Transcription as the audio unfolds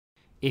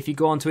If you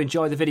go on to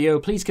enjoy the video,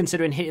 please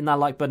consider hitting that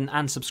like button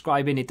and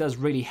subscribing. It does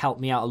really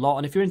help me out a lot.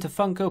 And if you're into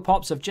Funko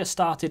Pops, I've just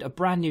started a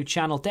brand new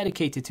channel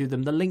dedicated to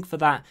them. The link for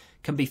that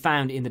can be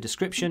found in the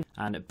description.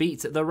 And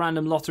beat the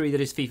random lottery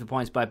that is FIFA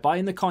points by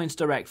buying the coins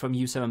direct from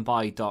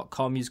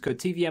u7buy.com. Use code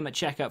TVM at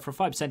checkout for a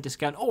 5%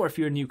 discount, or if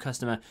you're a new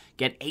customer,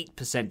 get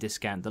 8%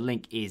 discount. The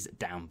link is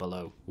down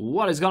below.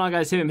 What is going on,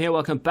 guys? Tim here.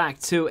 Welcome back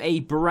to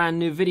a brand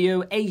new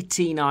video.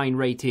 89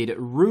 rated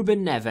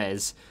Ruben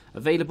Neves,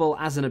 available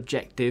as an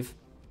objective.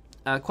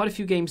 Quite a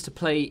few games to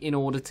play in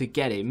order to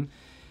get him.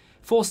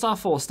 4-star,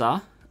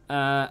 4-star.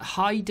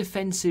 High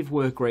defensive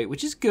work rate,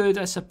 which is good,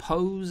 I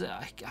suppose.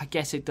 I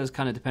guess it does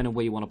kind of depend on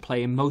where you want to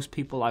play him. Most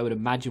people, I would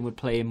imagine, would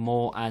play him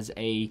more as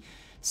a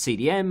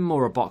CDM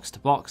or a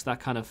box-to-box, that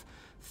kind of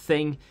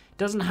thing.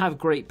 Doesn't have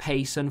great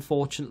pace,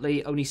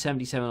 unfortunately. Only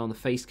 77 on the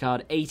face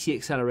card. 80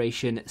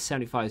 acceleration,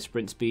 75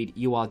 sprint speed.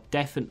 You are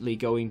definitely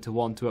going to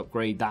want to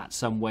upgrade that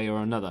some way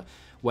or another,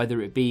 whether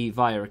it be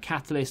via a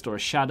catalyst or a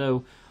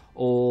shadow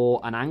or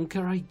an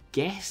anchor, I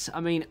guess. I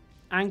mean,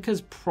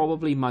 anchor's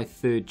probably my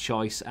third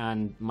choice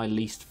and my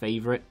least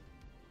favourite,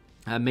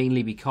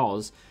 mainly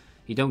because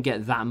you don't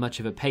get that much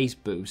of a pace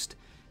boost.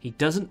 He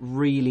doesn't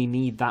really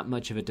need that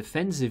much of a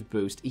defensive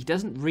boost. He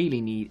doesn't really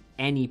need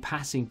any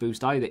passing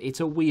boost either. It's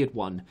a weird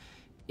one.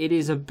 It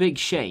is a big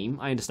shame.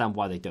 I understand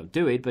why they don't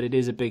do it, but it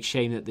is a big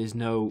shame that there's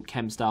no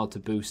chem style to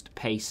boost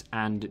pace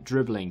and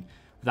dribbling.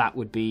 That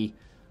would be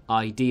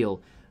ideal.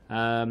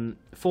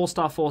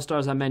 4-star, 4-star,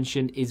 as I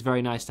mentioned, is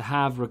very nice to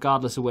have,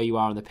 regardless of where you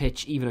are on the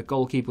pitch. Even a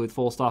goalkeeper with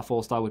 4-star,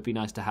 4-star would be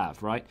nice to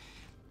have, right?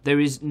 There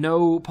is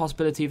no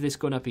possibility of this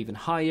going up even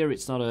higher.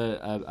 It's not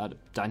a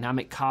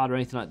dynamic card or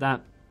anything like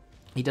that.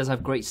 He does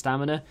have great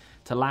stamina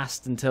to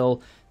last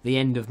until the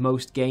end of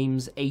most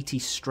games. 80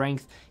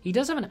 strength. He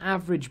does have an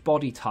average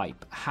body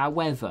type.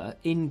 However,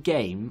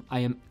 in-game,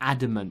 I am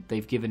adamant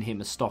they've given him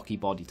a stocky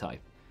body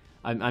type.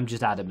 I'm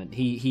just adamant.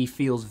 He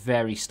feels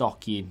very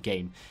stocky in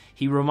game.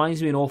 He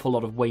reminds me an awful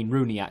lot of Wayne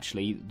Rooney,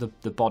 actually,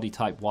 the body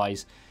type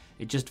wise.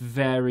 It's just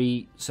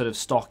very sort of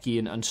stocky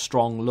and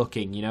strong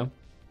looking, you know.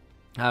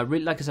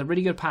 Like I said,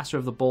 really good passer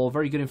of the ball,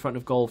 very good in front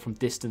of goal from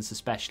distance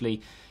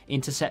especially.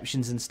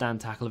 Interceptions and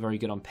stand tackle are very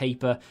good on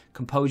paper.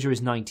 Composure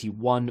is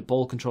 91,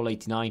 ball control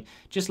 89.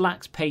 Just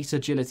lacks pace,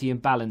 agility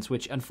and balance,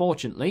 which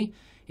unfortunately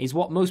is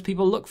what most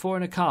people look for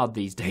in a card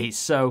these days.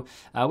 So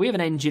we have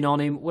an engine on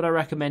him. Would I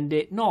recommend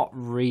it? Not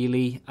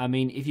really. I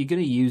mean, if you're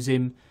going to use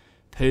him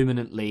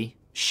permanently,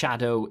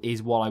 Shadow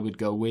is what I would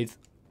go with.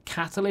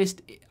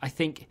 Catalyst, I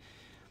think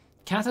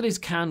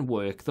Catalyst can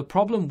work. The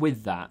problem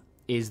with that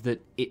is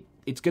that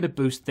it's going to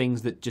boost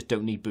things that just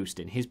don't need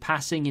boosting. His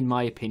passing, in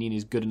my opinion,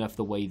 is good enough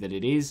the way that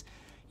it is.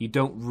 You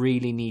don't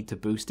really need to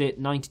boost it.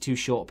 92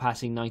 short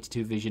passing,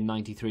 92 vision,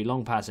 93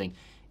 long passing.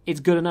 It's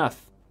good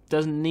enough.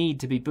 Doesn't need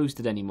to be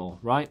boosted anymore,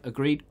 right?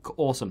 Agreed?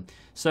 Awesome.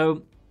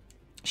 So,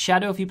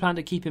 Shadow, if you plan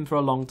to keep him for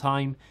a long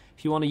time,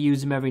 if you want to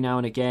use him every now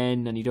and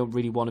again and you don't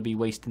really want to be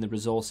wasting the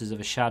resources of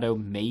a Shadow,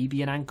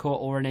 maybe an anchor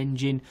or an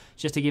engine,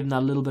 just to give him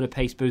that little bit of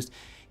pace boost.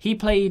 He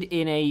played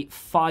in a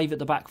 5 at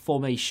the back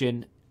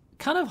formation,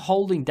 kind of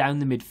holding down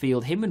the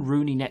midfield, him and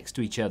Rooney next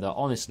to each other.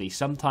 Honestly,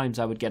 sometimes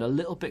I would get a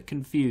little bit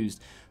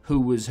confused who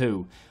was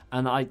who.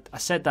 And I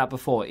said that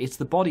before, it's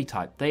the body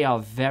type. They are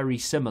very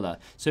similar.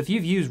 So if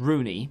you've used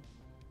Rooney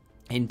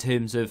in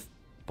terms of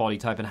body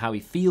type and how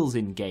he feels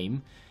in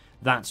game,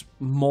 that's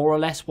more or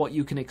less what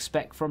you can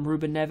expect from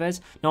Ruben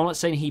Neves. Now, I'm not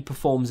saying he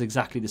performs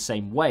exactly the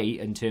same way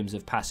in terms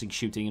of passing,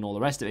 shooting and all the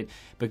rest of it,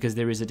 because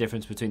there is a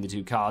difference between the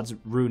two cards.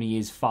 Rooney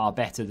is far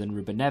better than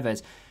Ruben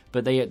Neves,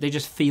 but they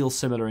just feel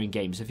similar in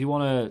games. If you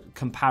want a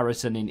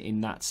comparison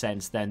in that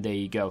sense, then there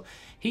you go.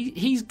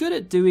 He's good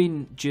at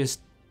doing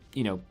just,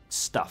 you know,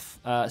 stuff.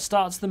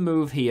 Starts the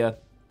move here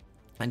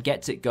and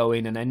gets it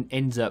going and then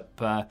ends up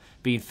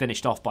being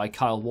finished off by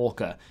Kyle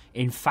Walker,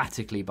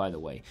 emphatically, by the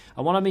way.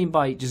 And what I mean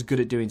by just good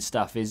at doing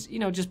stuff is, you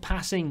know, just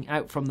passing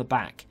out from the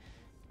back,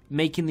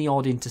 making the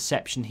odd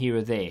interception here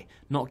or there,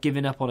 not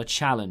giving up on a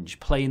challenge,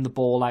 playing the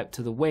ball out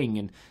to the wing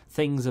and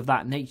things of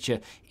that nature.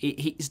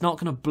 He's not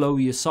going to blow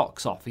your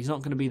socks off. He's not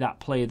going to be that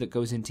player that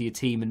goes into your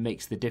team and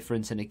makes the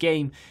difference in a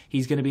game.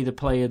 He's going to be the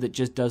player that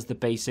just does the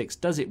basics,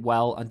 does it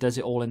well, and does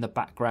it all in the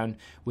background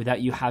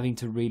without you having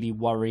to really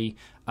worry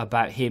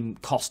about him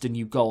costing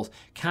you goals.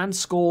 Can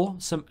score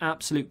some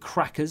absolute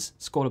crackers,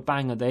 scored a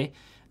banger there.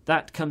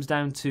 That comes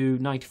down to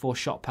 94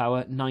 shot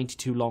power,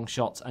 92 long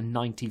shots and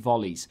 90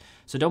 volleys.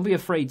 So don't be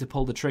afraid to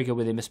pull the trigger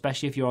with him,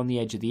 especially if you're on the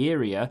edge of the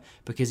area,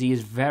 because he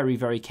is very,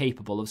 very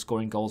capable of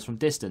scoring goals from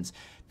distance.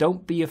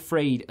 Don't be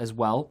afraid as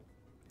well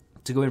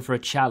to go in for a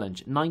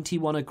challenge.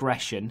 91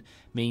 aggression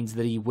means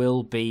that he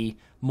will be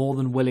more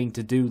than willing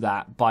to do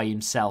that by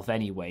himself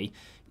anyway.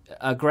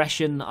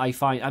 Aggression, I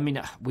find, I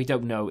mean, we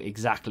don't know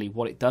exactly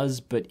what it does,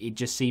 but it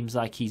just seems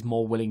like he's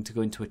more willing to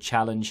go into a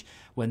challenge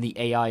when the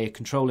AI are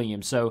controlling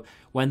him. So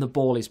when the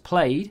ball is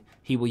played,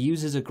 he will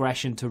use his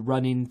aggression to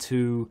run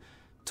into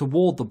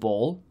toward the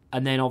ball,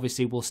 and then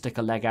obviously will stick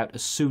a leg out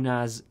as soon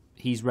as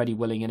he's ready,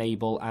 willing and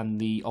able and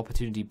the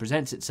opportunity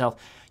presents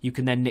itself, you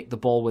can then nick the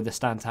ball with a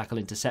stand tackle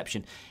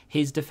interception.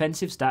 His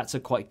defensive stats are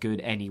quite good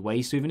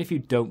anyway, so even if you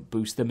don't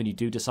boost them and you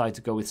do decide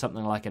to go with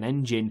something like an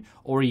engine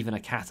or even a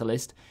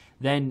catalyst,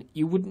 then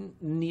you wouldn't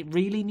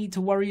really need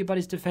to worry about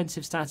his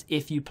defensive stats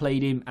if you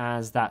played him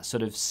as that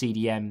sort of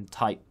CDM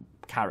type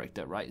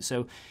character, right?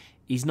 So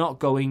he's not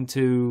going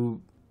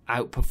to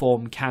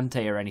outperform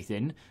Kante or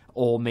anything,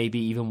 or maybe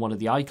even one of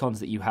the icons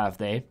that you have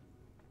there.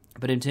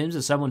 But in terms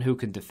of someone who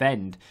can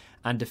defend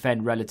and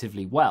defend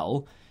relatively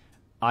well,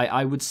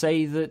 I would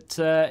say that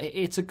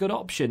it's a good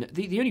option.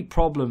 The only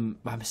problem,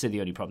 I say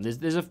the only problem,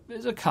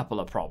 there's a couple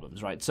of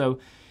problems, right? So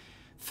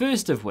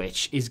first of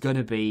which is going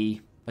to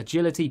be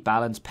agility,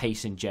 balance,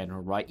 pace in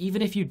general, right?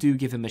 Even if you do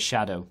give him a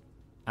shadow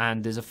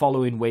and there's a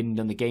following wind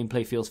and the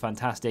gameplay feels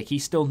fantastic,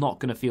 he's still not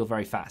going to feel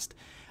very fast.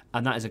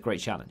 And that is a great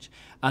challenge.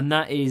 And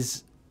that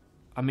is,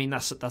 I mean,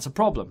 that's a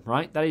problem,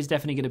 right? That is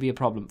definitely going to be a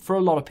problem for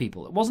a lot of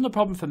people. It wasn't a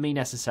problem for me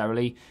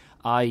necessarily.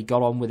 I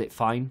got on with it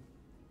fine.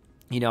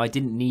 You know, I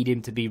didn't need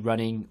him to be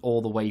running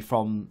all the way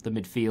from the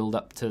midfield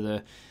up to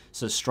the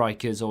sort of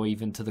strikers or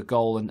even to the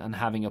goal and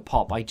having a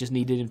pop. I just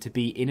needed him to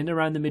be in and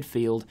around the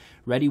midfield,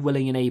 ready,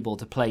 willing and able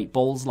to play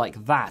balls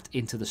like that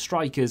into the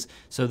strikers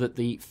so that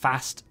the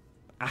fast,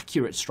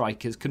 accurate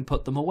strikers can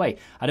put them away.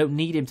 I don't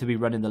need him to be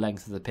running the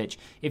length of the pitch.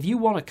 If you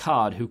want a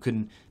card who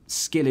can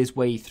skill his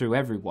way through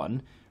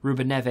everyone,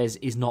 Ruben Neves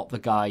is not the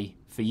guy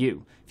for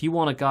you. If you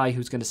want a guy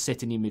who's going to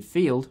sit in your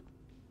midfield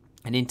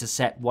and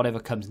intercept whatever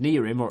comes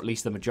near him, or at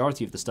least the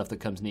majority of the stuff that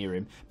comes near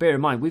him. Bear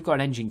in mind, we've got an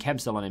engine chem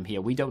style on him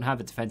here. We don't have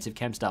a defensive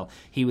chem style.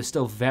 He was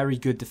still very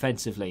good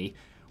defensively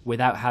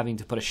without having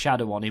to put a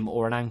shadow on him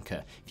or an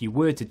anchor. If you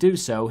were to do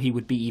so, he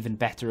would be even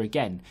better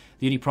again.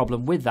 The only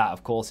problem with that,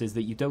 of course, is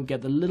that you don't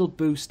get the little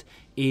boost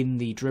in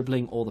the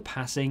dribbling or the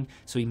passing,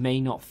 so he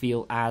may not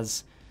feel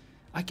as...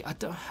 I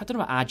don't know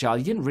about agile.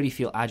 He didn't really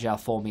feel agile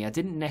for me. I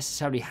didn't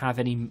necessarily have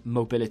any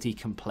mobility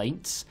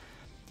complaints.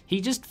 He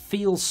just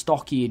feels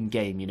stocky in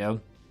game, you know,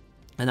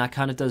 and that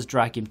kind of does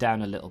drag him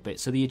down a little bit.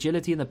 So the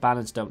agility and the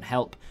balance don't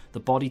help. The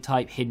body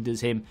type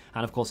hinders him,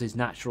 and of course his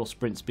natural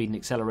sprint speed and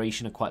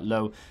acceleration are quite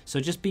low.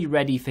 So just be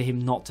ready for him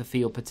not to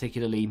feel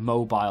particularly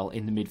mobile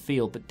in the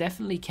midfield, but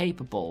definitely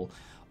capable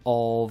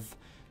of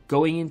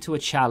going into a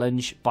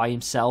challenge by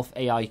himself,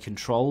 AI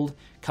controlled,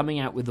 coming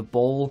out with the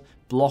ball,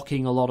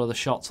 blocking a lot of the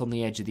shots on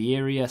the edge of the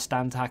area.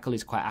 Stand tackle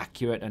is quite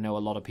accurate. I know a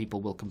lot of people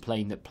will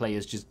complain that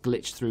players just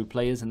glitch through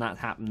players, and that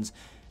happens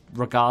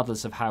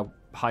regardless of how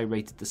high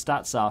rated the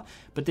stats are.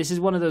 But this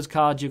is one of those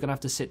cards you're going to have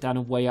to sit down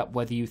and weigh up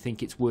whether you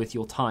think it's worth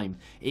your time.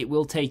 It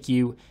will take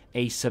you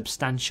a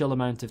substantial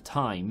amount of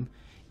time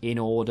in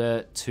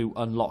order to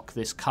unlock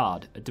this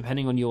card.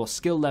 Depending on your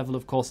skill level,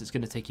 of course, it's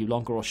going to take you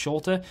longer or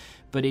shorter,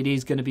 but it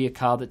is going to be a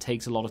card that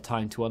takes a lot of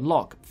time to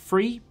unlock.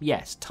 Free?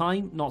 Yes.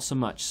 Time? Not so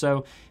much. So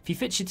if he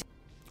fits your team,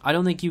 I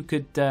don't think you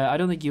could. I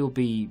don't think you'll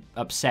be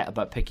upset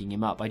about picking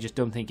him up. I just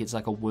don't think it's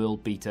like a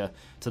world beater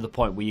to the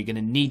point where you're going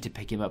to need to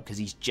pick him up because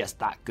he's just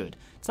that good.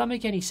 Does that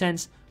make any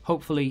sense?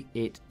 Hopefully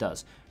it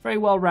does. Very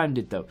well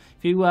rounded though.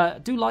 If you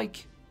do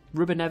like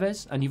Ruben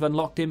Neves and you've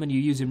unlocked him and you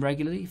use him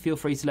regularly, feel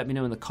free to let me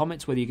know in the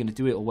comments whether you're going to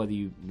do it or whether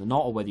you're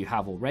not, or whether you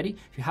have already.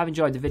 If you have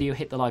enjoyed the video,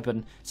 hit the like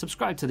button,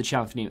 subscribe to the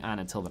channel if you're new,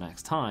 and until the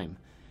next time,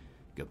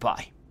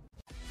 goodbye.